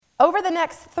Over the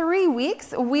next 3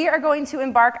 weeks, we are going to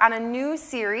embark on a new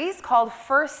series called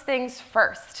First Things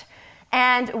First.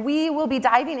 And we will be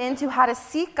diving into how to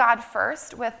seek God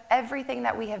first with everything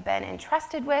that we have been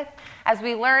entrusted with as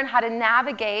we learn how to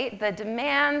navigate the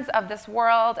demands of this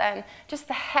world and just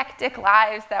the hectic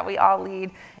lives that we all lead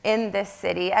in this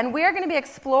city. And we are going to be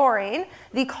exploring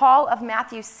the call of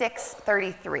Matthew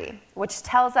 6:33, which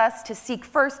tells us to seek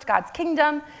first God's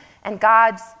kingdom and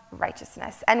God's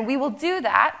righteousness. And we will do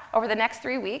that over the next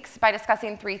 3 weeks by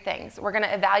discussing 3 things. We're going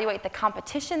to evaluate the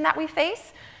competition that we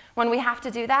face when we have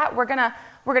to do that. We're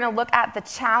gonna look at the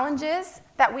challenges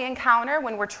that we encounter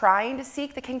when we're trying to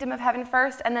seek the kingdom of heaven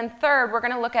first. And then third, we're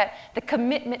gonna look at the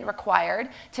commitment required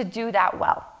to do that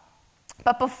well.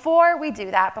 But before we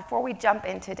do that, before we jump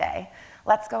in today,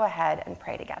 let's go ahead and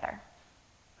pray together.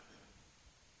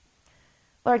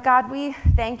 Lord God, we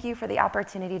thank you for the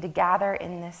opportunity to gather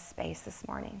in this space this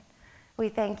morning. We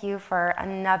thank you for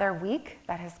another week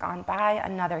that has gone by,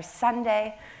 another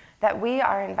Sunday, that we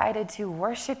are invited to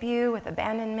worship you with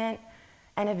abandonment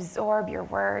and absorb your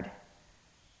word.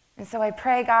 And so I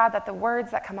pray, God, that the words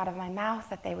that come out of my mouth,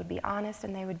 that they would be honest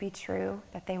and they would be true,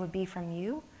 that they would be from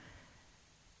you,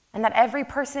 and that every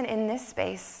person in this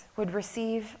space would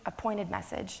receive a pointed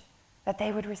message, that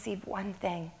they would receive one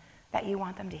thing that you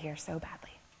want them to hear so badly.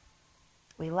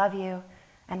 We love you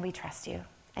and we trust you.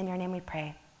 In your name we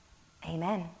pray.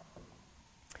 Amen.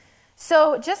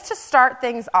 So just to start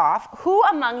things off, who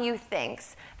among you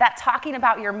thinks that talking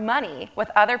about your money with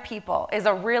other people is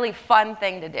a really fun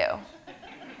thing to do?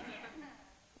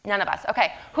 None of us.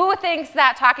 Okay. Who thinks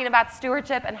that talking about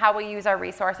stewardship and how we use our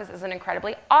resources is an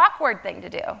incredibly awkward thing to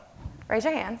do? Raise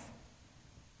your hands.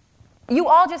 You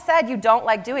all just said you don't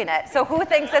like doing it. So who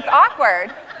thinks it's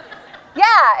awkward? Yeah,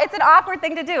 it's an awkward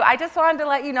thing to do. I just wanted to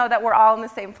let you know that we're all in the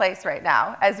same place right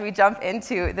now as we jump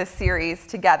into this series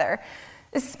together.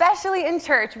 Especially in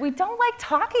church, we don't like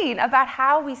talking about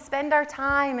how we spend our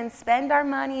time and spend our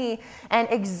money and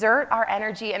exert our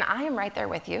energy, and I am right there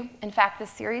with you. In fact, this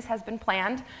series has been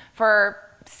planned for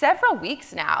several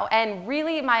weeks now, and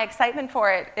really my excitement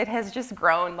for it has just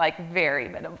grown like very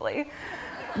minimally.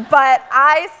 But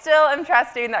I still am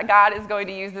trusting that God is going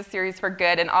to use this series for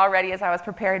good, and already as I was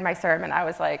preparing my sermon, I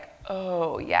was like,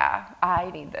 oh yeah, I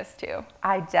need this too.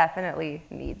 I definitely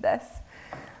need this.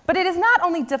 But it is not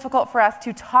only difficult for us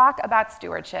to talk about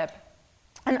stewardship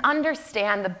and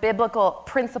understand the biblical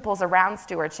principles around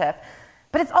stewardship,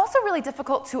 but it's also really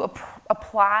difficult to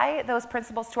apply those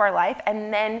principles to our life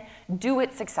and then do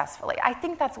it successfully. I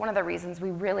think that's one of the reasons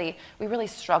we really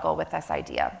struggle with this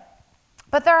idea.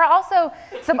 But there are also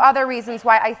some other reasons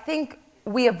why I think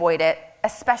we avoid it,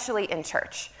 especially in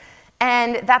church.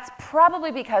 And that's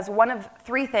probably because one of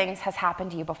 3 things has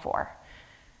happened to you before.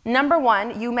 Number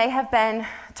 1, you may have been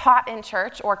taught in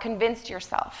church or convinced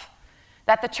yourself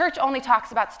that the church only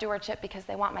talks about stewardship because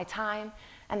they want my time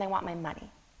and they want my money.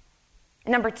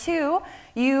 Number 2,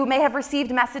 you may have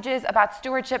received messages about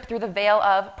stewardship through the veil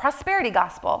of prosperity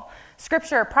gospel,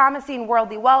 scripture promising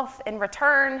worldly wealth in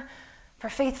return for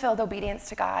faith-filled obedience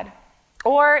to God.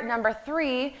 Or number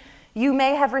 3, you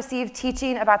may have received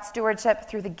teaching about stewardship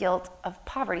through the guilt of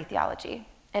poverty theology,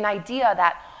 an idea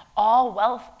that all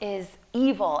wealth is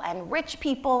evil and rich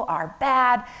people are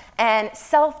bad and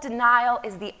self-denial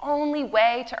is the only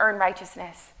way to earn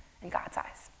righteousness in God's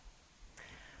eyes.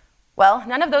 Well,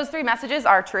 none of those 3 messages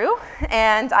are true,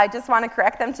 and I just want to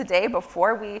correct them today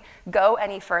before we go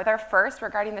any further. First,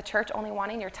 regarding the church only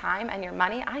wanting your time and your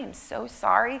money, I am so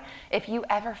sorry if you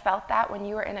ever felt that when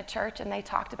you were in a church and they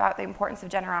talked about the importance of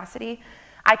generosity.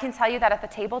 I can tell you that at the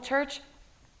Table Church,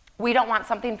 we don't want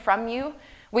something from you.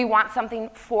 We want something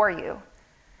for you.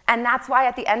 And that's why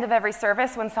at the end of every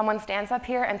service, when someone stands up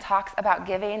here and talks about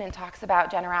giving and talks about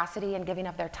generosity and giving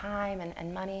of their time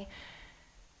and money,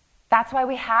 that's why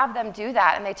we have them do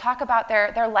that. And they talk about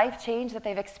their life change that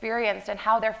they've experienced and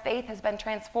how their faith has been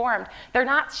transformed. They're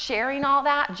not sharing all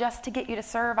that just to get you to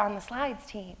serve on the slides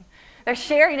team. They're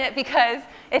sharing it because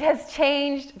it has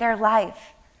changed their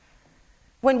life.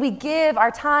 When we give our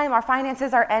time, our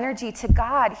finances, our energy to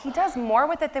God, he does more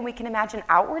with it than we can imagine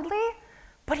outwardly,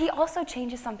 but he also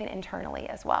changes something internally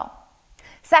as well.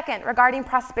 Second, regarding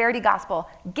prosperity gospel,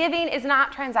 giving is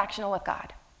not transactional with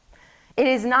God. It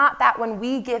is not that when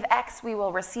we give X, we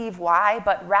will receive Y,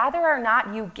 but rather or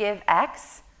not you give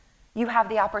X, you have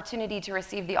the opportunity to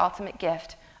receive the ultimate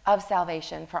gift of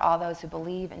salvation for all those who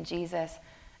believe in Jesus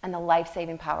and the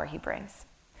life-saving power he brings.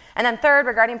 And then third,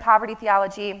 regarding poverty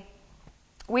theology,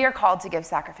 we are called to give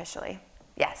sacrificially,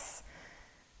 yes.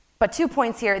 But 2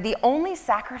 points here. The only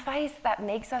sacrifice that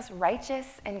makes us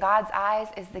righteous in God's eyes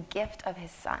is the gift of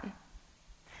his son.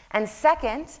 And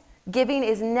second, Giving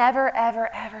is never,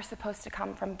 ever, ever supposed to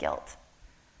come from guilt.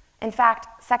 In fact,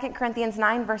 2 Corinthians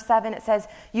 9, verse 7, it says,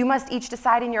 "You must each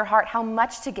decide in your heart how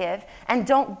much to give, and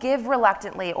don't give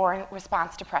reluctantly or in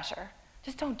response to pressure."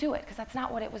 Just don't do it, because that's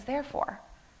not what it was there for.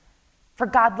 For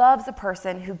God loves a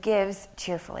person who gives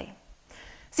cheerfully.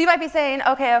 So you might be saying,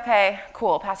 okay,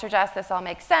 cool, Pastor Jess, this all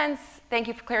makes sense. Thank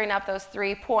you for clearing up those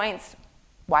 3 points.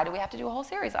 Why do we have to do a whole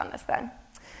series on this then?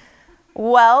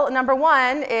 Well, number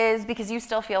one is because you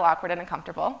still feel awkward and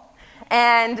uncomfortable.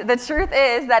 And the truth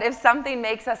is that if something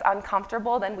makes us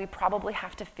uncomfortable, then we probably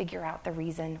have to figure out the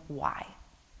reason why.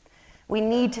 We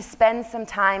need to spend some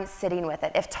time sitting with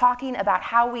it. If talking about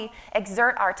how we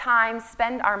exert our time,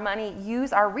 spend our money,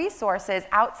 use our resources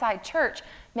outside church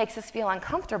makes us feel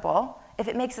uncomfortable, if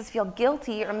it makes us feel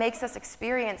guilty or makes us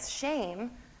experience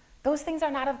shame, those things are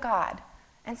not of God.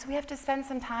 And so we have to spend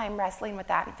some time wrestling with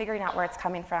that and figuring out where it's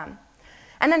coming from.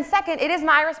 And then second, it is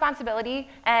my responsibility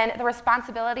and the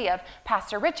responsibility of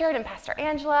Pastor Richard and Pastor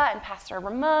Angela and Pastor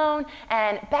Ramon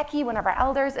and Becky, one of our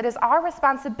elders. It is our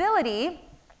responsibility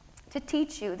to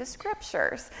teach you the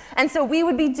scriptures. And so we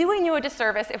would be doing you a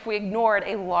disservice if we ignored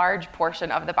a large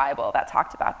portion of the Bible that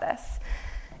talked about this.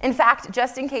 In fact,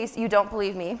 just in case you don't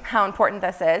believe me how important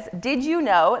this is, did you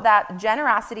know that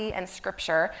generosity and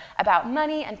scripture about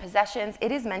money and possessions,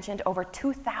 it is mentioned over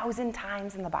 2,000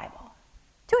 times in the Bible?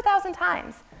 2,000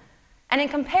 times. And in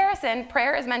comparison,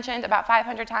 prayer is mentioned about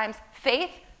 500 times, faith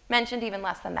mentioned even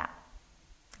less than that.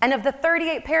 And of the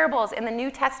 38 parables in the New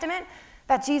Testament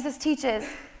that Jesus teaches,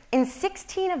 in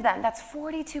 16 of them, that's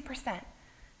 42%,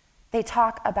 they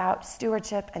talk about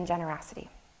stewardship and generosity.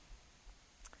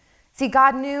 See,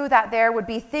 God knew that there would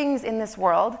be things in this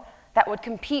world that would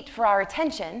compete for our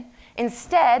attention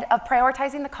instead of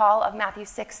prioritizing the call of Matthew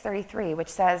 6:33, which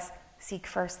says, "Seek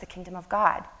first the kingdom of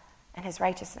God and his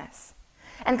righteousness."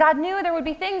 And God knew there would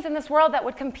be things in this world that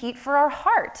would compete for our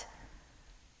heart.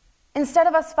 Instead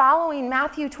of us following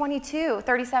Matthew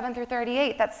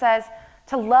 22:37-38 that says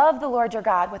to love the Lord your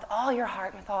God with all your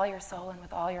heart, with all your soul, and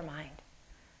with all your mind.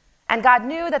 And God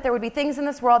knew that there would be things in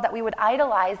this world that we would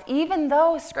idolize, even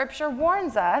though Scripture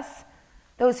warns us,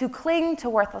 those who cling to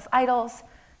worthless idols,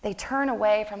 they turn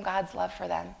away from God's love for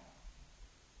them.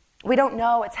 We don't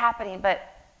know it's happening, but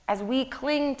as we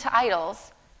cling to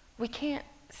idols, we can't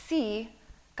see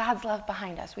God's love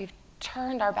behind us. We've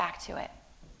turned our back to it.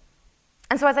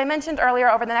 And so as I mentioned earlier,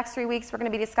 over the next 3 weeks, we're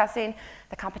going to be discussing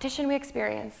the competition we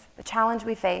experience, the challenge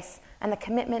we face, and the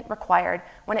commitment required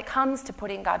when it comes to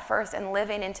putting God first and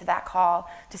living into that call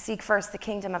to seek first the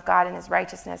kingdom of God and his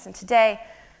righteousness. And today,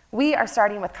 we are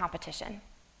starting with competition.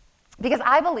 Because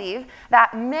I believe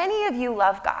that many of you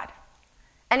love God.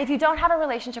 And if you don't have a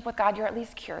relationship with God, you're at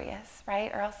least curious,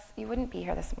 right? Or else you wouldn't be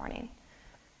here this morning.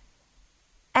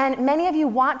 And many of you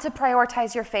want to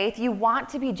prioritize your faith. You want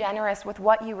to be generous with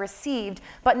what you received.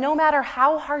 But no matter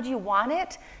how hard you want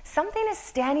it, something is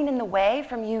standing in the way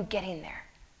from you getting there,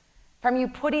 from you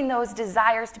putting those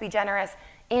desires to be generous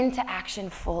into action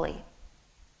fully.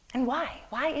 And why?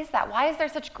 Why is that? Why is there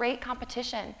such great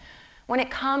competition when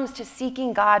it comes to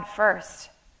seeking God first?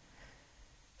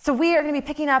 So we are going to be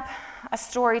picking up a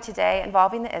story today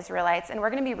involving the Israelites, and we're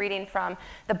going to be reading from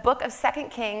the book of 2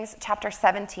 Kings, chapter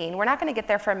 17. We're not going to get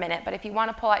there for a minute, but if you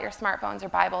want to pull out your smartphones or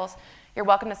Bibles, you're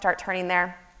welcome to start turning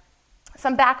there.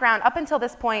 Some background, up until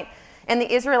this point in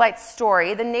the Israelites'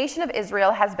 story, the nation of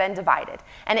Israel has been divided,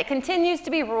 and it continues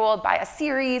to be ruled by a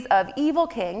series of evil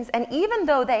kings, and even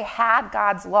though they had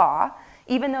God's law,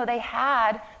 even though they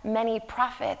had many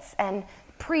prophets and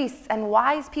priests and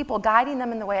wise people guiding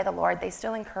them in the way of the Lord, they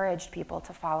still encouraged people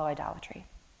to follow idolatry.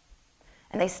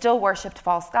 And they still worshipped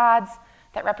false gods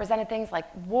that represented things like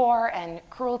war and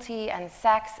cruelty and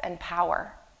sex and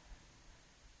power.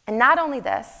 And not only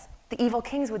this, the evil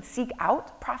kings would seek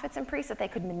out prophets and priests that they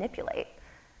could manipulate,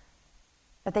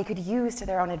 that they could use to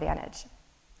their own advantage.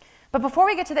 But before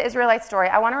we get to the Israelite story,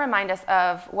 I want to remind us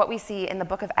of what we see in the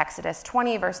book of Exodus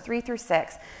 20, verse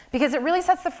 3-6, because it really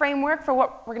sets the framework for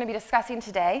what we're going to be discussing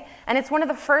today, and it's one of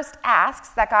the first asks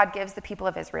that God gives the people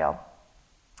of Israel.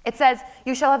 It says,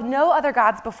 "You shall have no other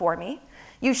gods before me.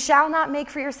 You shall not make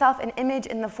for yourself an image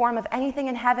in the form of anything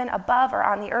in heaven above or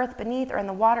on the earth beneath or in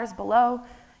the waters below.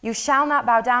 You shall not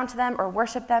bow down to them or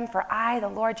worship them, for I, the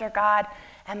Lord your God,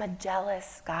 am a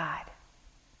jealous God."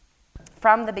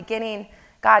 From the beginning,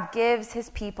 God gives his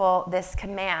people this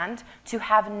command to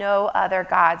have no other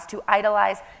gods, to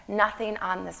idolize nothing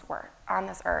on this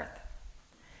earth.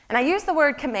 And I use the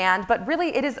word command, but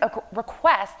really it is a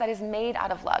request that is made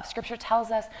out of love. Scripture tells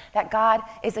us that God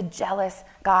is a jealous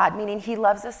God, meaning he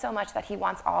loves us so much that he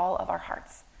wants all of our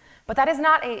hearts. But that is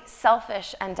not a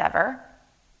selfish endeavor.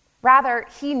 Rather,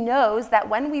 he knows that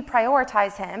when we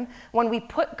prioritize him, when we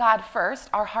put God first,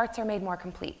 our hearts are made more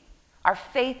complete. Our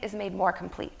faith is made more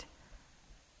complete.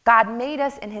 God made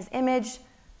us in his image,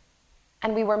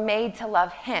 and we were made to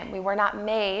love him. We were not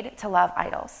made to love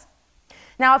idols.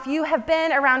 Now, if you have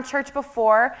been around church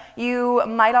before, you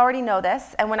might already know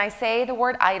this. And when I say the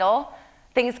word idol,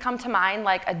 things come to mind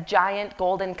like a giant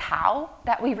golden cow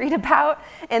that we read about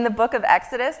in the book of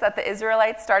Exodus that the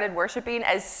Israelites started worshiping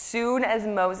as soon as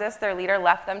Moses, their leader,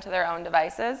 left them to their own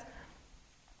devices.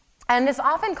 And this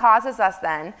often causes us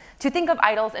then to think of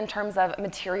idols in terms of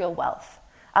material wealth.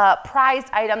 A prized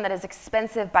item that is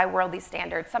expensive by worldly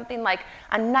standards, something like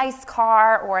a nice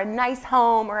car or a nice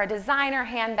home or a designer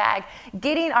handbag,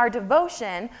 getting our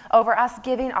devotion over us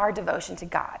giving our devotion to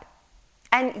God.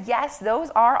 And yes, those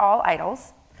are all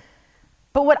idols.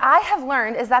 But what I have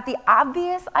learned is that the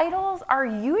obvious idols are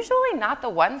usually not the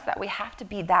ones that we have to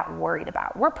be that worried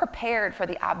about. We're prepared for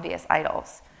the obvious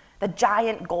idols, the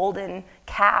giant golden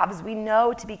calves. We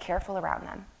know to be careful around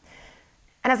them.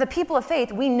 And as a people of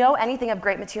faith, we know anything of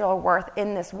great material worth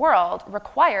in this world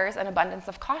requires an abundance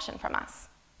of caution from us.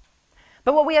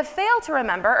 But what we have failed to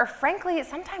remember, or frankly,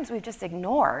 sometimes we've just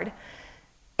ignored,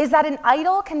 is that an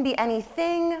idol can be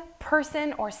anything,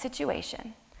 person, or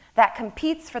situation that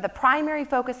competes for the primary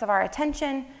focus of our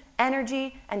attention,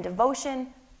 energy, and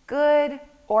devotion, good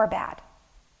or bad.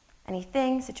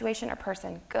 Anything, situation, or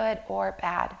person, good or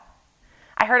bad.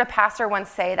 I heard a pastor once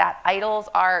say that idols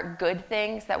are good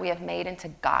things that we have made into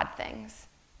God things,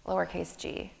 lowercase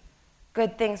g.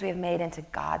 Good things we have made into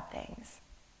God things.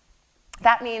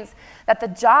 That means that the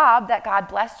job that God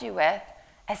blessed you with,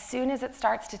 as soon as it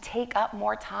starts to take up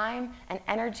more time and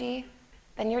energy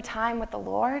than your time with the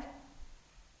Lord,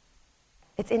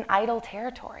 it's in idol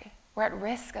territory. We're at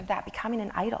risk of that becoming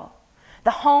an idol.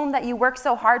 The home that you work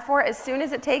so hard for, as soon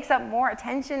as it takes up more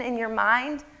attention in your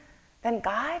mind than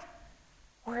God,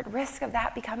 we're at risk of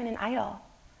that becoming an idol.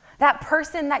 That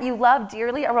person that you love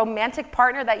dearly, a romantic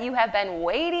partner that you have been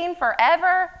waiting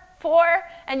forever for,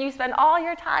 and you spend all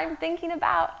your time thinking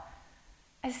about,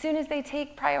 as soon as they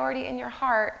take priority in your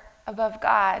heart above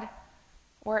God,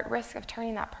 we're at risk of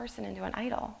turning that person into an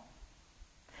idol.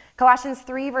 Colossians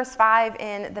 3, verse 5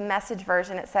 in the Message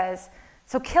version, it says,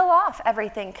 "So kill off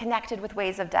everything connected with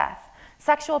ways of death,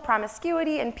 sexual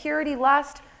promiscuity, impurity,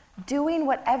 lust, doing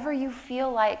whatever you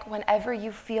feel like whenever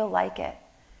you feel like it,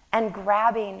 and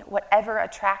grabbing whatever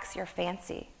attracts your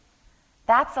fancy.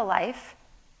 That's a life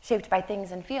shaped by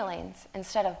things and feelings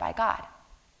instead of by God."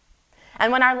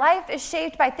 And when our life is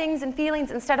shaped by things and feelings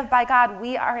instead of by God,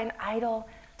 we are in idol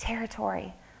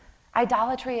territory.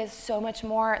 Idolatry is so much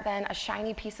more than a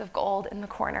shiny piece of gold in the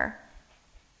corner.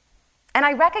 And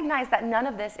I recognize that none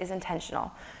of this is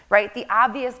intentional, right? The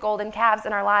obvious golden calves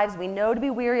in our lives, we know to be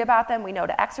weary about them. We know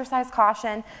to exercise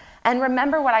caution. And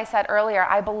remember what I said earlier.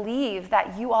 I believe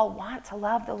that you all want to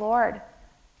love the Lord.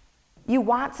 You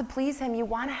want to please him. You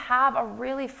want to have a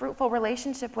really fruitful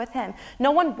relationship with him.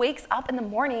 No one wakes up in the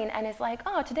morning and is like,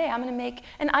 oh, today I'm going to make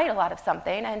an idol out of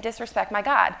something and disrespect my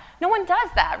God. No one does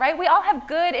that, right? We all have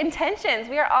good intentions.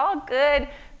 We are all good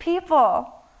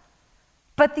people.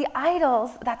 But the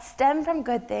idols that stem from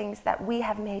good things that we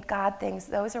have made God things,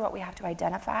 those are what we have to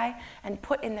identify and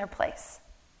put in their place.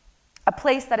 A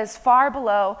place that is far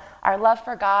below our love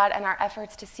for God and our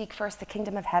efforts to seek first the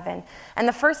kingdom of heaven. And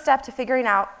the first step to figuring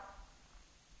out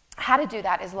how to do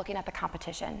that is looking at the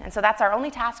competition. And so that's our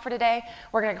only task for today.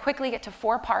 We're going to quickly get to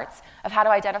 4 parts of how to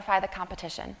identify the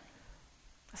competition.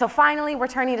 So finally, we're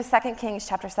turning to 2 Kings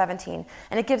chapter 17,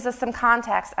 and it gives us some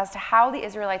context as to how the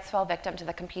Israelites fell victim to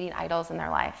the competing idols in their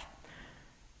life.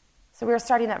 So we're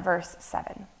starting at verse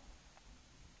 7.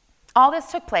 All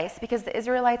this took place because the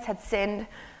Israelites had sinned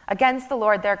against the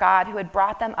Lord their God, who had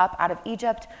brought them up out of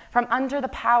Egypt from under the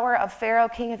power of Pharaoh,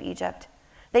 king of Egypt.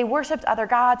 They worshipped other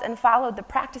gods and followed the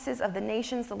practices of the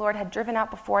nations the Lord had driven out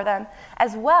before them,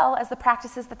 as well as the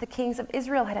practices that the kings of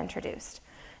Israel had introduced.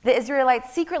 The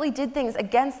Israelites secretly did things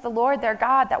against the Lord their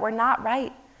God that were not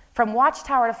right. From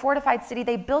watchtower to fortified city,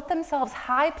 they built themselves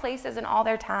high places in all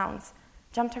their towns.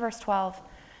 Jump to verse 12.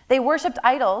 They worshipped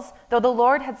idols, though the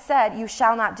Lord had said, "You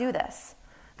shall not do this."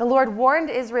 The Lord warned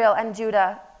Israel and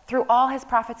Judah through all his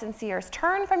prophets and seers,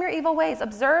 "Turn from your evil ways,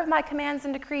 observe my commands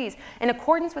and decrees in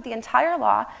accordance with the entire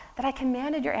law that I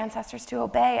commanded your ancestors to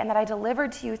obey and that I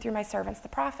delivered to you through my servants the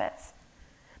prophets."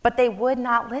 But they would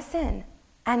not listen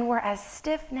and were as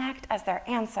stiff-necked as their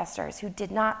ancestors who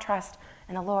did not trust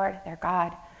in the Lord their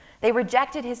God. They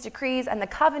rejected his decrees and the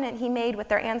covenant he made with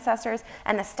their ancestors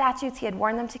and the statutes he had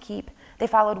warned them to keep. They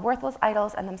followed worthless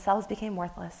idols and themselves became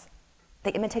worthless.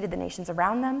 They imitated the nations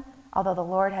around them, although the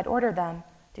Lord had ordered them,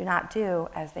 "Do not do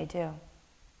as they do."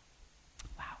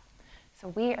 So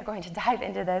we are going to dive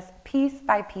into this piece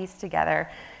by piece together.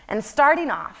 And starting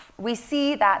off, we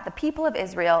see that the people of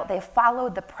Israel, they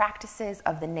followed the practices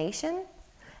of the nation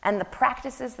and the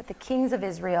practices that the kings of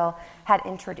Israel had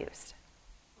introduced.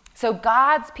 So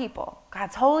God's people,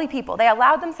 God's holy people, they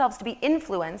allowed themselves to be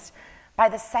influenced by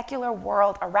the secular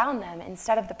world around them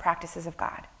instead of the practices of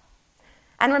God.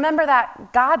 And remember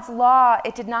that God's law,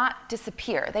 it did not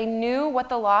disappear. They knew what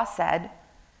the law said,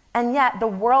 and yet the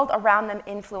world around them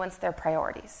influenced their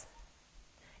priorities.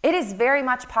 It is very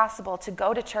much possible to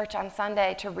go to church on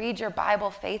Sunday, to read your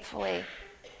Bible faithfully,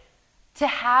 to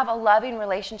have a loving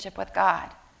relationship with God,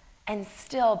 and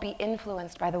still be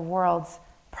influenced by the world's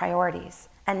priorities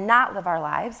and not live our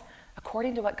lives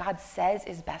according to what God says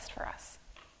is best for us.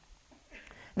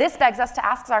 This begs us to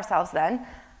ask ourselves then,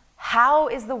 how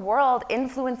is the world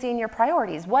influencing your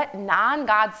priorities? What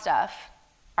non-God stuff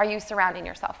are you surrounding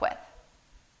yourself with?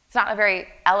 It's not a very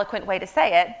eloquent way to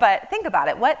say it, but think about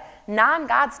it. What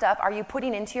non-God stuff are you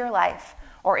putting into your life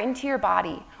or into your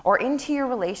body or into your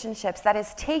relationships that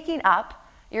is taking up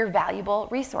your valuable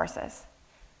resources?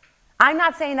 I'm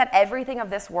not saying that everything of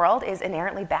this world is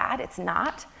inherently bad. It's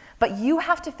not. But you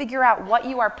have to figure out what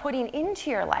you are putting into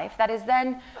your life that is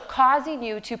then causing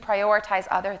you to prioritize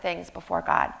other things before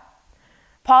God.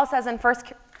 Paul says in 1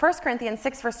 Corinthians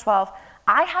 6, verse 12,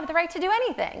 I have the right to do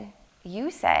anything, you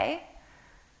say,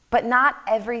 but not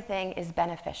everything is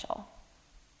beneficial.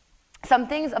 Some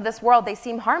things of this world, they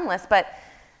seem harmless, but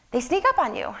they sneak up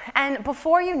on you. And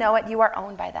before you know it, you are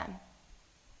owned by them.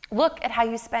 Look at how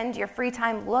you spend your free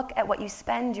time. Look at what you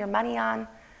spend your money on.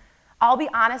 I'll be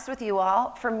honest with you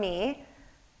all, for me,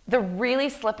 the really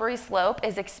slippery slope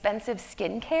is expensive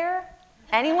skincare.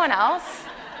 Anyone else?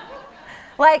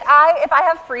 If I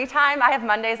have free time, I have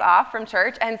Mondays off from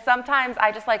church, and sometimes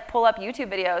I just pull up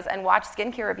YouTube videos and watch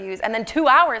skincare reviews, and then 2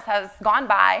 hours has gone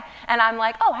by, and I'm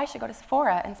like, oh, I should go to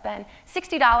Sephora and spend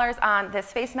 $60 on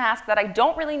this face mask that I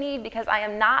don't really need because I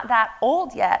am not that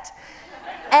old yet.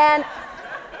 And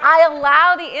I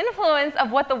allow the influence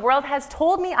of what the world has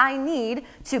told me I need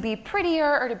to be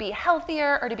prettier or to be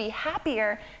healthier or to be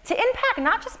happier to impact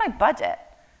not just my budget,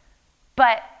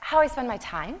 but how I spend my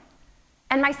time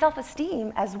and my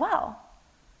self-esteem as well.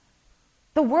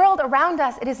 The world around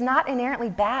us, it is not inherently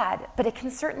bad, but it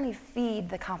can certainly feed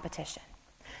the competition.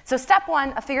 So step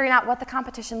one of figuring out what the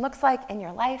competition looks like in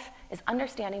your life is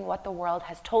understanding what the world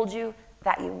has told you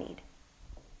that you need.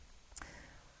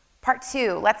 Part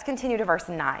 2, let's continue to verse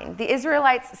 9. The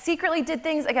Israelites secretly did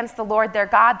things against the Lord their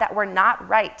God that were not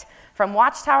right. From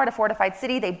watchtower to fortified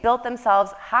city, they built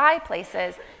themselves high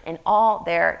places in all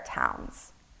their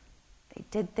towns. They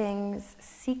did things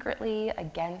secretly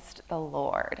against the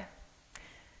Lord.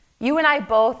 You and I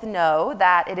both know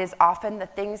that it is often the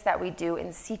things that we do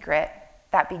in secret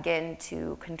that begin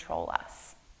to control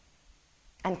us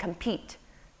and compete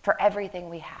for everything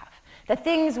we have. The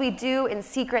things we do in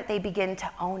secret, they begin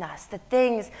to own us. The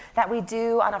things that we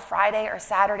do on a Friday or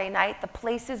Saturday night, the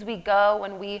places we go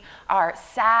when we are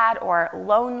sad or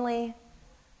lonely,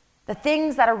 the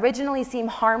things that originally seem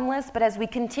harmless, but as we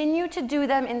continue to do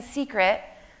them in secret,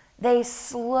 they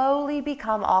slowly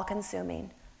become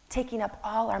all-consuming, taking up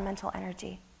all our mental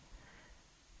energy.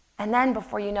 And then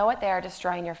before you know it, they are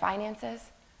destroying your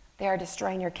finances. They are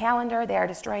destroying your calendar. They are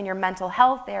destroying your mental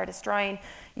health. They are destroying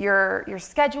your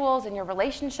schedules and your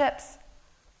relationships.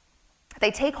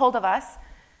 They take hold of us,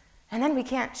 and then we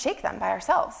can't shake them by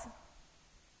ourselves.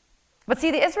 But see,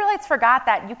 the Israelites forgot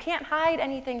that you can't hide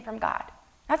anything from God.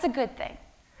 That's a good thing.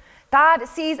 God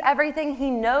sees everything.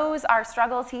 He knows our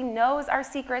struggles. He knows our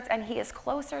secrets, and he is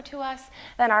closer to us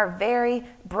than our very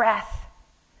breath.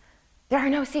 There are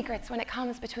no secrets when it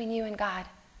comes between you and God.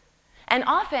 And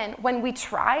often when we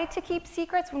try to keep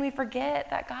secrets, when we forget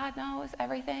that God knows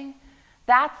everything,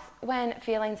 that's when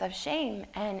feelings of shame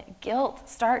and guilt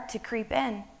start to creep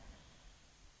in.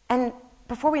 And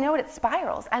before we know it, it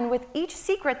spirals. And with each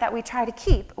secret that we try to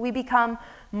keep, we become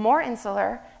more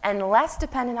insular and less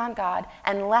dependent on God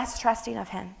and less trusting of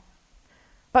him.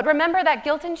 But remember that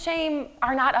guilt and shame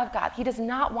are not of God. He does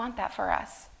not want that for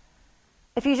us.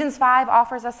 Ephesians 5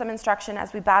 offers us some instruction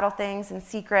as we battle things in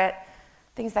secret,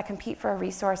 things that compete for our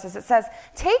resources. It says,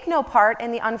 take no part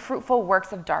in the unfruitful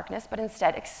works of darkness, but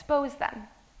instead expose them,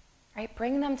 right?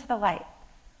 Bring them to the light.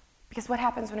 Because what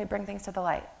happens when we bring things to the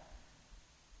light?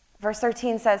 Verse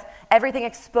 13 says, everything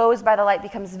exposed by the light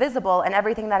becomes visible, and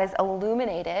everything that is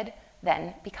illuminated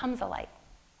then becomes a light.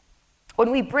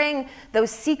 When we bring those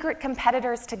secret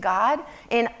competitors to God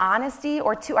in honesty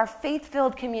or to our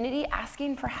faith-filled community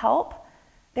asking for help,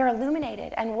 they're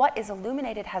illuminated. And what is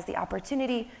illuminated has the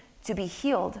opportunity to be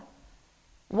healed.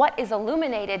 What is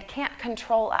illuminated can't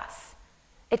control us.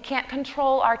 It can't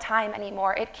control our time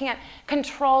anymore. It can't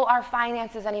control our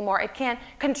finances anymore. It can't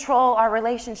control our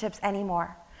relationships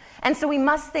anymore. And so we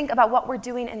must think about what we're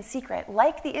doing in secret.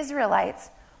 Like the Israelites,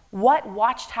 what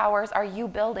watchtowers are you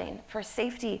building for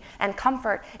safety and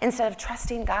comfort instead of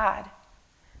trusting God?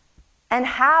 And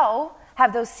how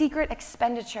have those secret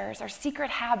expenditures or secret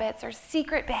habits or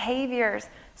secret behaviors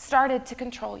started to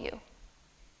control you?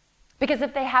 Because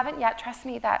if they haven't yet, trust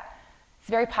me that it's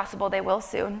very possible they will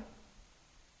soon.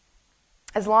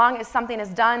 As long as something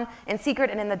is done in secret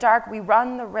and in the dark, we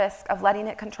run the risk of letting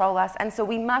it control us. And so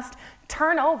we must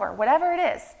turn over whatever it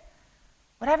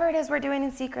is we're doing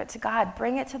in secret to God.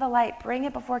 Bring it to the light. Bring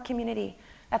it before community.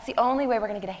 That's the only way we're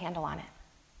going to get a handle on it.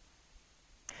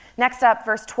 Next up,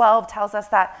 verse 12 tells us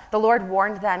that the Lord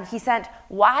warned them. He sent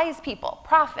wise people,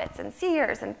 prophets and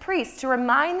seers and priests to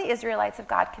remind the Israelites of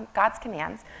God's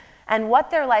commands and what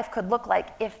their life could look like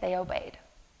if they obeyed.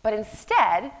 But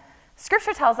instead,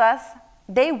 Scripture tells us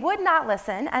they would not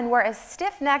listen and were as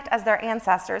stiff-necked as their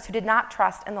ancestors who did not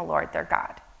trust in the Lord their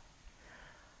God.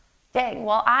 Dang,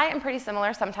 well, I am pretty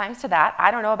similar sometimes to that.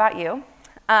 I don't know about you,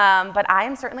 but I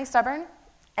am certainly stubborn,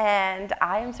 and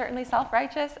I am certainly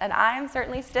self-righteous, and I am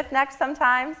certainly stiff-necked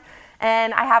sometimes,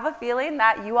 and I have a feeling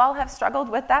that you all have struggled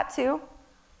with that too.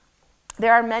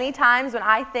 There are many times when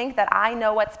I think that I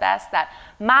know what's best, that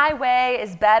my way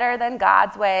is better than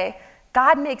God's way.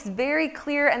 God makes very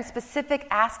clear and specific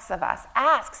asks of us,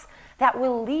 asks that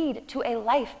will lead to a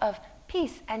life of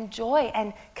peace and joy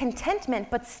and contentment,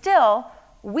 but still,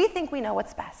 we think we know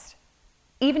what's best.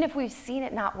 Even if we've seen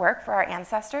it not work for our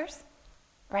ancestors,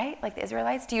 right? Like the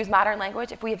Israelites, to use modern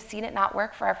language, if we have seen it not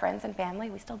work for our friends and family,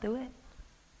 we still do it.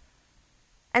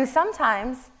 And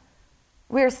sometimes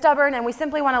we're stubborn and we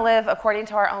simply want to live according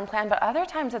to our own plan, but other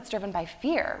times it's driven by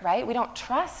fear, right? We don't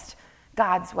trust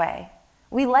God's way.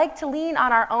 We like to lean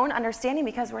on our own understanding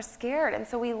because we're scared, and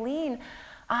so we lean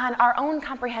on our own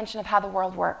comprehension of how the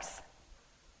world works.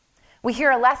 We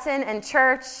hear a lesson in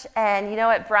church, and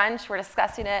at brunch we're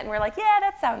discussing it, and we're like, yeah,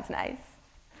 that sounds nice.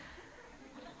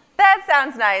 That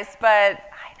sounds nice, but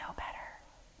I know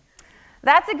better.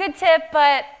 That's a good tip,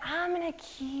 but I'm going to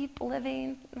keep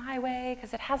living my way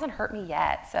because it hasn't hurt me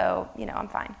yet, so, I'm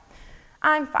fine.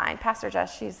 I'm fine. Pastor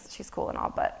Jess, she's cool and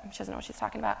all, but she doesn't know what she's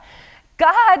talking about.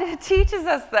 God teaches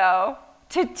us, though,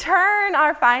 to turn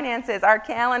our finances, our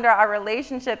calendar, our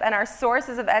relationship, and our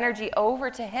sources of energy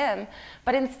over to Him.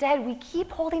 But instead, we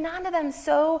keep holding on to them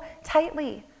so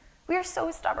tightly. We are so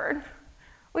stubborn.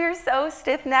 We are so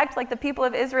stiff-necked like the people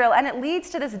of Israel, and it leads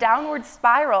to this downward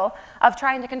spiral of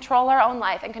trying to control our own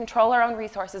life and control our own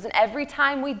resources. And every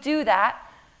time we do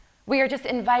that, we are just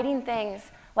inviting things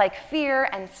like fear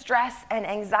and stress and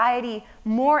anxiety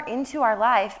more into our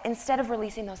life instead of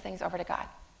releasing those things over to God.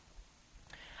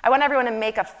 I want everyone to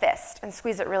make a fist and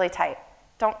squeeze it really tight.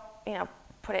 Don't,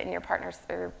 put it in your partner's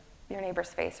or your neighbor's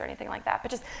face or anything like that. But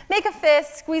just make a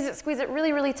fist, squeeze it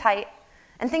really, really tight,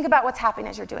 and think about what's happening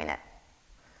as you're doing it.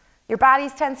 Your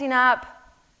body's tensing up.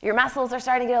 Your muscles are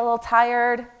starting to get a little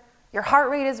tired. Your heart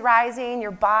rate is rising.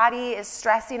 Your body is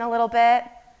stressing a little bit.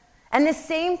 And the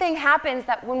same thing happens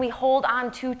that when we hold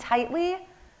on too tightly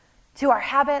to our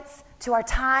habits, to our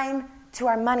time, to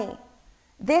our money.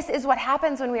 This is what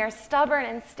happens when we are stubborn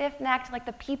and stiff-necked like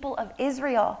the people of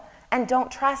Israel and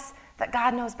don't trust that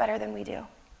God knows better than we do.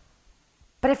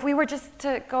 But if we were just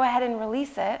to go ahead and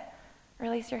release it,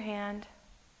 release your hand,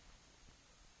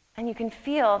 and you can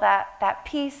feel that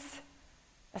peace,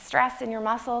 the stress in your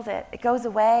muscles, it goes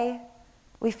away.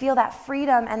 We feel that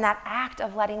freedom and that act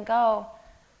of letting go.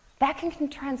 That can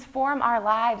transform our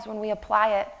lives when we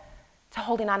apply it to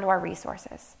holding on to our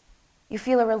resources. You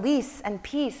feel a release and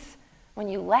peace when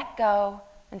you let go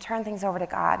and turn things over to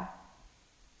God.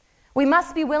 We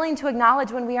must be willing to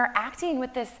acknowledge when we are acting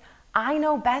with this I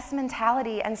know best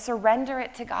mentality and surrender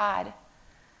it to God.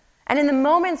 And in the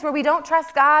moments where we don't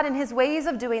trust God and His ways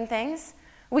of doing things,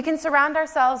 we can surround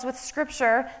ourselves with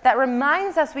scripture that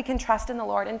reminds us we can trust in the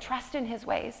Lord and trust in His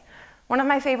ways. One of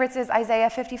my favorites is Isaiah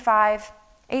 55,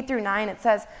 8-9. It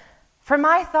says, "For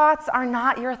my thoughts are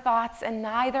not your thoughts, and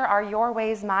neither are your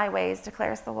ways my ways,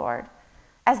 declares the Lord.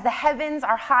 As the heavens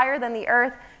are higher than the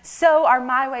earth, so are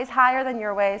my ways higher than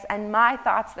your ways, and my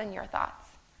thoughts than your thoughts."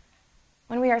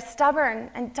 When we are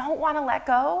stubborn and don't want to let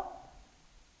go,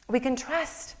 we can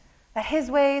trust that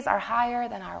His ways are higher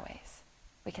than our ways.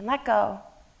 We can let go.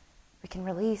 We can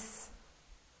release.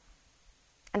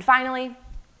 And finally,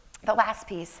 the last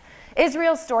piece.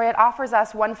 Israel's story, it offers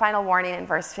us one final warning in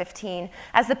verse 15.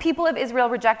 As the people of Israel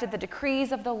rejected the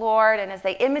decrees of the Lord and as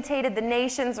they imitated the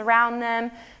nations around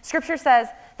them, Scripture says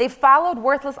they followed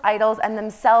worthless idols and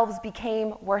themselves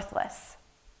became worthless.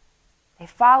 They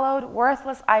followed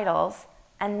worthless idols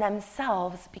and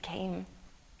themselves became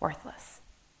worthless.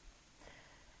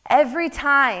 Every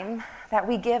time that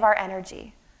we give our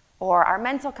energy or our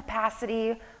mental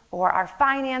capacity or our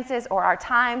finances or our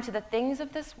time to the things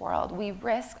of this world, we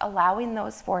risk allowing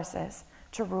those forces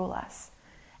to rule us.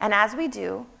 And as we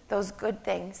do, those good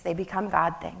things, they become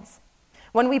God things.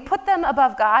 When we put them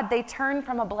above God, they turn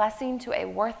from a blessing to a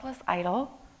worthless idol,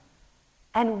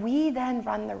 and we then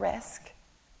run the risk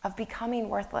of becoming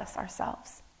worthless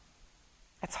ourselves.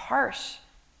 It's harsh,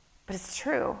 but it's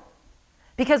true.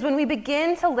 Because when we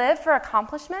begin to live for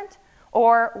accomplishment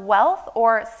or wealth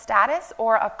or status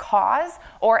or a cause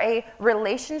or a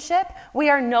relationship, we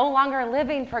are no longer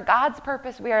living for God's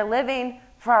purpose. We are living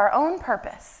for our own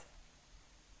purpose.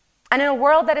 And in a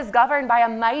world that is governed by a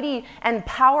mighty and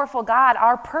powerful God,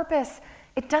 our purpose,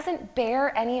 it doesn't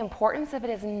bear any importance if it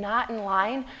is not in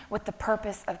line with the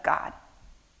purpose of God.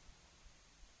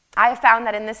 I have found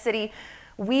that in this city,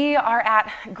 we are at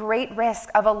great risk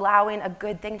of allowing a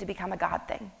good thing to become a God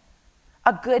thing,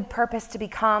 a good purpose to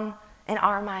become, in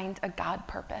our mind, a God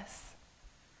purpose.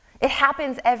 It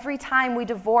happens every time we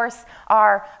divorce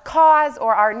our cause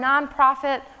or our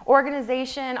nonprofit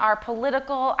organization, our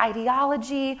political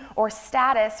ideology or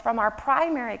status from our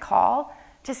primary call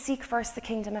to seek first the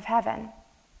kingdom of heaven.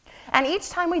 And each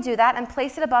time we do that and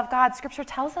place it above God, Scripture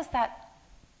tells us that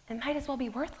it might as well be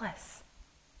worthless.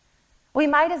 We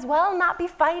might as well not be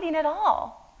fighting at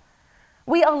all.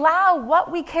 We allow what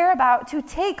we care about to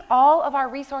take all of our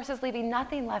resources, leaving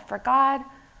nothing left for God,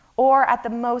 or at the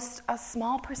most, a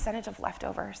small percentage of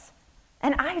leftovers.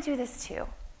 And I do this too,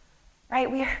 right?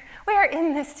 We are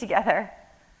in this together.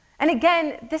 And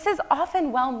again, this is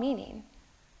often well-meaning,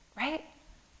 right?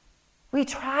 We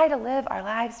try to live our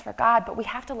lives for God, but we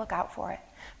have to look out for it,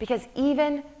 because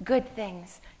even good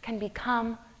things can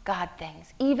become God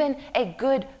things. Even a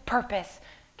good purpose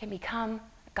can become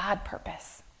God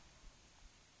purpose.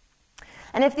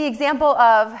 And if the example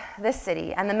of this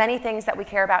city and the many things that we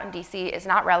care about in DC is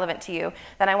not relevant to you,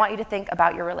 then I want you to think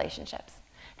about your relationships.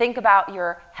 Think about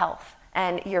your health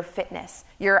and your fitness,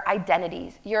 your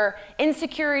identities, your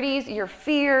insecurities, your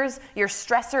fears, your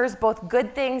stressors, both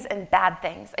good things and bad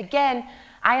things. Again,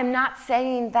 I am not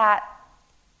saying that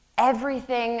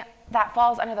everything that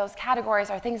falls under those categories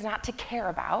are things not to care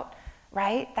about,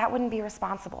 right? That wouldn't be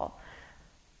responsible.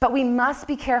 But we must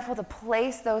be careful to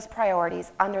place those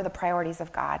priorities under the priorities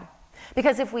of God.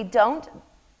 Because if we don't,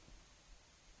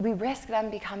 we risk them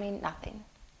becoming nothing.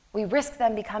 We risk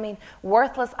them becoming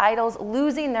worthless idols,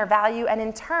 losing their value, and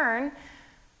in turn,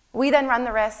 we then run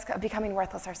the risk of becoming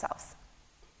worthless ourselves.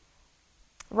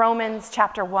 Romans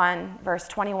chapter 1, verse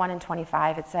 21 and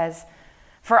 25, it says,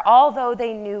 "For although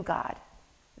they knew God,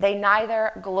 they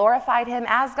neither glorified him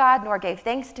as God nor gave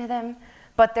thanks to him,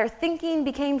 but their thinking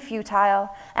became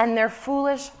futile, and their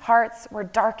foolish hearts were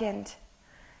darkened.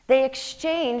 They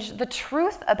exchanged the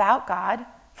truth about God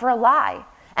for a lie,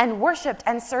 and worshiped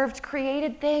and served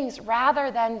created things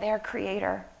rather than their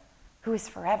Creator, who is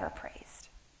forever praised."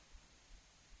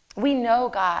 We know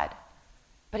God,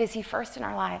 but is he first in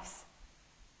our lives?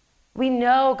 We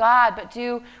know God, but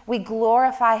do we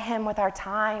glorify him with our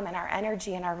time and our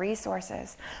energy and our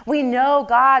resources? We know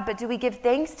God, but do we give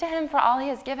thanks to him for all he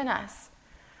has given us?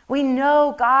 We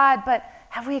know God, but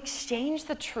have we exchanged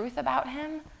the truth about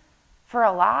him for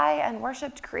a lie and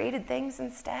worshiped created things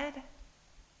instead?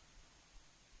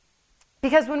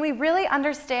 Because when we really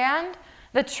understand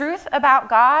the truth about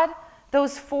God,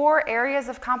 those 4 areas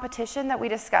of competition that we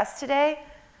discussed today,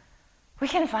 we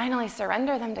can finally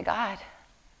surrender them to God.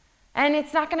 And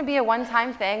it's not going to be a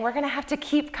one-time thing. We're going to have to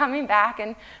keep coming back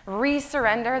and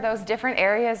re-surrender those different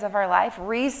areas of our life,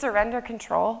 re-surrender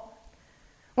control.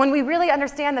 When we really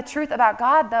understand the truth about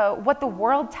God, though, what the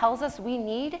world tells us we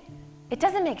need, it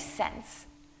doesn't make sense.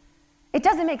 It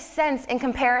doesn't make sense in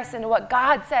comparison to what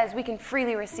God says we can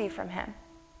freely receive from him.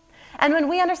 And when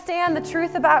we understand the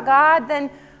truth about God,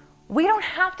 then we don't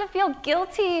have to feel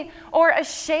guilty or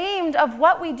ashamed of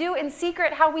what we do in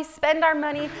secret, how we spend our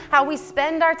money, how we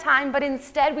spend our time, but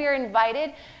instead we are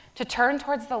invited to turn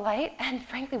towards the light, and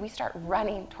frankly, we start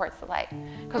running towards the light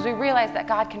because we realize that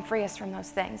God can free us from those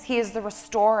things. He is the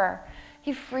restorer.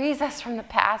 He frees us from the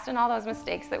past and all those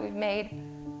mistakes that we've made.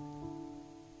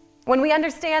 When we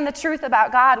understand the truth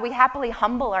about God, we happily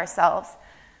humble ourselves,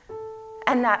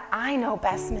 and that I know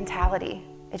best mentality,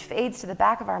 it fades to the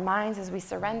back of our minds as we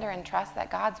surrender and trust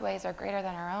that God's ways are greater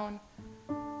than our own.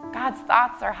 God's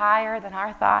thoughts are higher than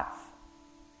our thoughts.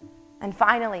 And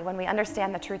finally, when we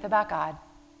understand the truth about God,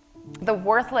 the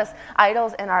worthless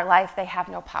idols in our life, they have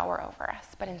no power over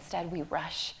us, but instead we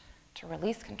rush to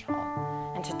release control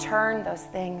and to turn those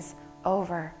things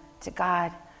over to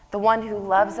God, the one who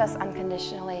loves us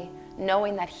unconditionally,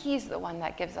 knowing that he's the one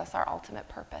that gives us our ultimate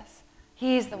purpose.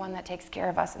 He's the one that takes care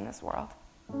of us in this world.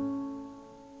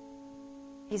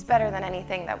 He's better than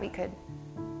anything that we could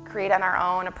create on our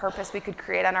own, a purpose we could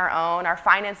create on our own, our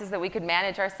finances that we could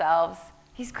manage ourselves.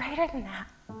 He's greater than that.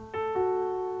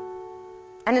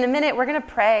 And in a minute, we're going to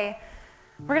pray.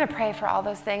 We're going to pray for all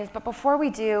those things. But before we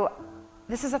do,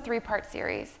 this is a 3-part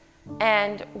series.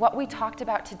 And what we talked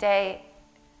about today,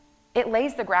 it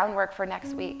lays the groundwork for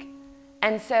next week.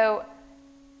 And so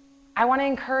I want to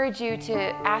encourage you to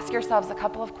ask yourselves a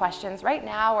couple of questions right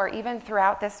now or even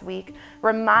throughout this week.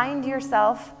 Remind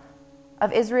yourself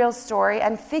of Israel's story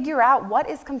and figure out what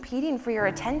is competing for your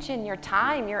attention, your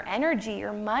time, your energy,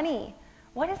 your money.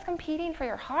 What is competing for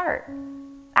your heart?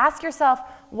 Ask yourself,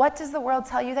 what does the world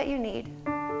tell you that you need?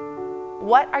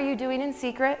 What are you doing in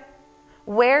secret?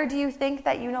 Where do you think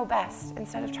that you know best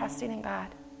instead of trusting in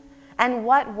God? And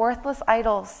what worthless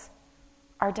idols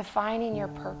are defining your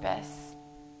purpose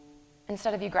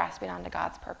instead of you grasping onto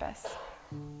God's purpose?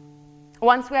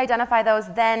 Once we identify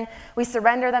those, then we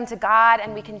surrender them to God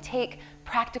and we can take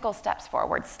practical steps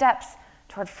forward. Steps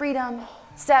toward freedom,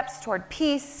 steps toward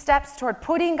peace, steps toward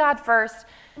putting God first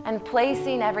and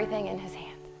placing everything in his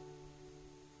hand.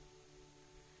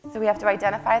 So we have to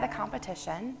identify the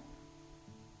competition,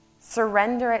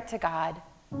 surrender it to God,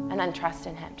 and then trust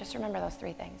in him. Just remember those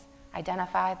 3 things.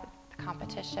 Identify the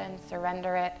competition,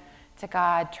 surrender it to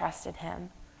God, trust in him.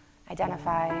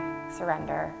 Identify,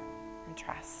 surrender, and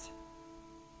trust.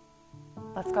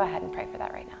 Let's go ahead and pray for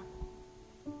that right now.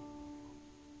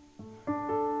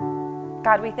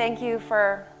 God, we thank you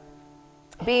for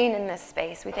being in this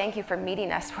space. We thank you for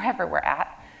meeting us wherever we're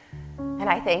at. And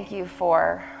I thank you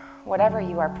for whatever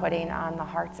you are putting on the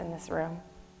hearts in this room.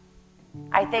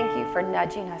 I thank you for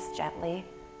nudging us gently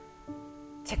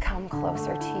to come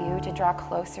closer to you, to draw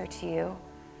closer to you,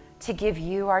 to give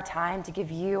you our time, to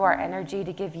give you our energy,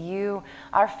 to give you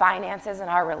our finances and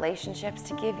our relationships,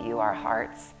 to give you our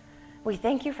hearts. We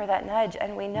thank you for that nudge,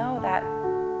 and we know that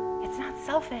it's not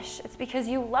selfish. It's because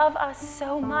you love us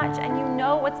so much, and you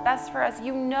know what's best for us.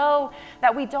 You know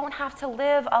that we don't have to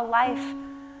live a life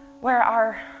where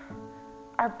our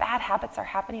bad habits are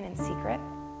happening in secret,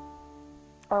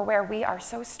 or where we are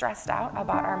so stressed out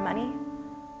about our money,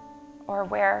 or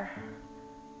where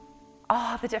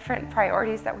all the different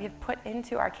priorities that we have put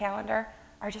into our calendar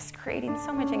are just creating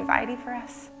so much anxiety for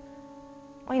us.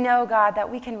 We know, God,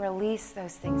 that we can release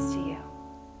those things to you.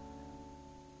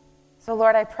 So,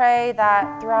 Lord, I pray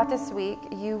that throughout this week,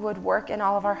 you would work in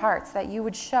all of our hearts, that you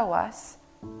would show us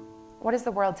what is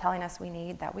the world telling us we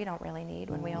need that we don't really need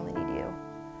when we only need you.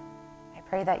 I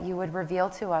pray that you would reveal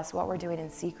to us what we're doing in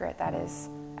secret that is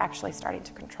actually starting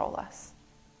to control us.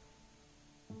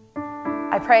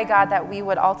 I pray, God, that we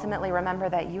would ultimately remember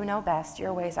that you know best.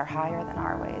 Your ways are higher than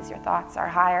our ways. Your thoughts are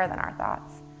higher than our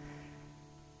thoughts.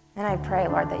 And I pray,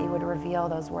 Lord, that you would reveal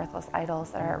those worthless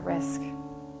idols that are at risk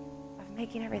of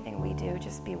making everything we do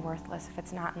just be worthless if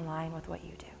it's not in line with what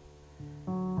you do.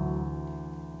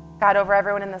 God, over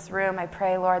everyone in this room, I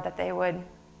pray, Lord, that they would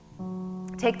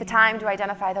take the time to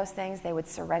identify those things. They would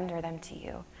surrender them to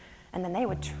you. And then they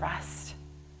would trust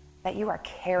that you are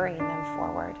carrying them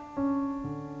forward.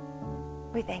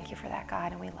 We thank you for that,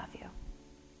 God, and we love you.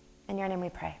 In your name we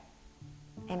pray.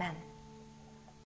 Amen.